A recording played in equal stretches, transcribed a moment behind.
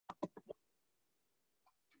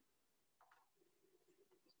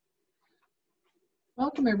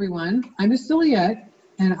Welcome everyone. I'm Ms. Juliette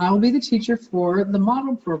and I'll be the teacher for the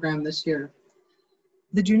model program this year.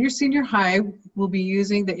 The junior senior high will be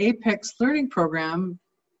using the Apex Learning Program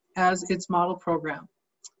as its model program.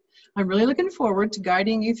 I'm really looking forward to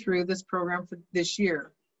guiding you through this program for this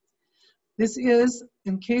year. This is,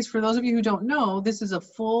 in case for those of you who don't know, this is a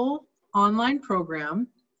full online program,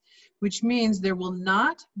 which means there will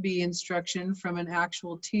not be instruction from an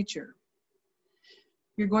actual teacher.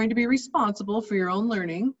 You're going to be responsible for your own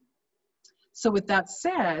learning. So with that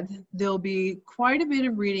said, there'll be quite a bit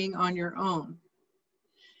of reading on your own.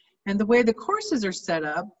 And the way the courses are set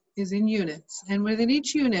up is in units. And within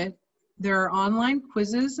each unit, there are online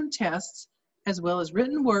quizzes and tests, as well as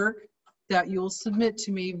written work that you'll submit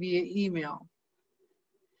to me via email.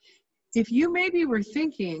 If you maybe were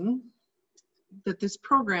thinking that this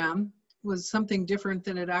program was something different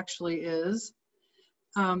than it actually is,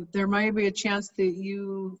 there might be a chance that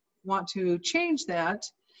you want to change that.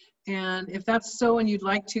 And if that's so and you'd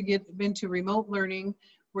like to get into remote learning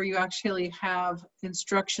where you actually have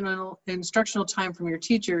instructional time from your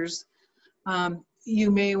teachers,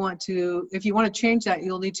 you may want to, if you want to change that,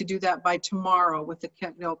 you'll need to do that by tomorrow with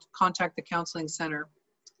contact the counseling center.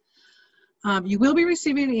 You will be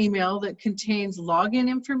receiving an email that contains login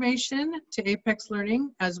information to Apex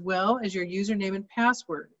Learning as well as your username and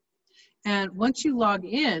password. And once you log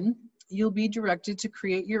in, you'll be directed to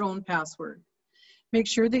create your own password. Make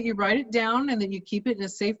sure that you write it down and that you keep it in a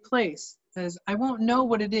safe place, as I won't know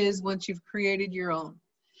what it is once you've created your own.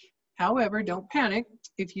 However, don't panic.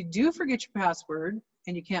 If you do forget your password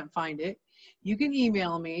and you can't find it, you can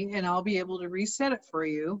email me and I'll be able to reset it for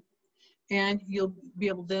you, and you'll be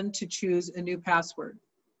able then to choose a new password.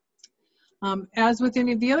 As with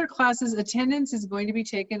any of the other classes, attendance is going to be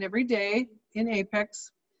taken every day in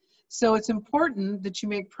Apex. So it's important that you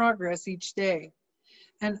make progress each day.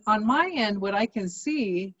 And on my end, what I can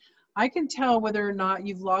see, I can tell whether or not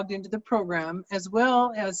you've logged into the program, as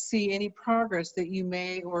well as see any progress that you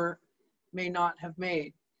may or may not have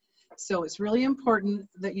made. So it's really important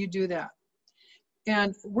that you do that.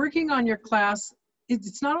 And working on your class,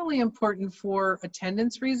 it's not only important for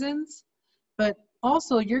attendance reasons, but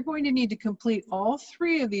also you're going to need to complete all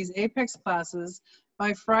 3 of these Apex classes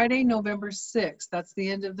by Friday, November 6th. That's the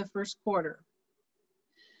end of the first quarter.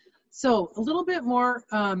 So a little bit more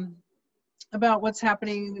about what's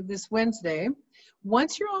happening this Wednesday.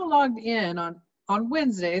 Once you're all logged in on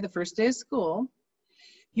Wednesday, the first day of school,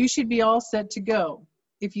 you should be all set to go.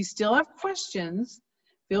 If you still have questions,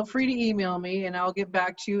 feel free to email me and I'll get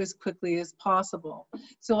back to you as quickly as possible.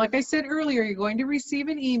 So like I said earlier, you're going to receive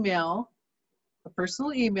an email, a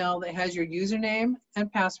personal email that has your username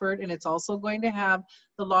and password, and it's also going to have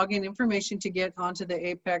the login information to get onto the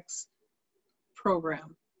Apex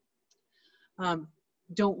program.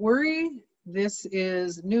 Don't worry, this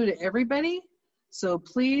is new to everybody, so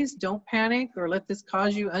please don't panic or let this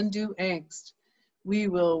cause you undue angst. We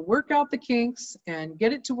will work out the kinks and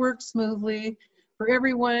get it to work smoothly for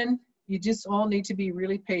everyone. You just all need to be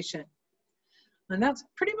really patient. And that's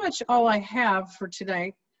pretty much all I have for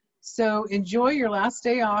tonight. So enjoy your last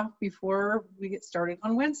day off before we get started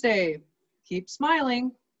on Wednesday. Keep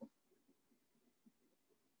smiling.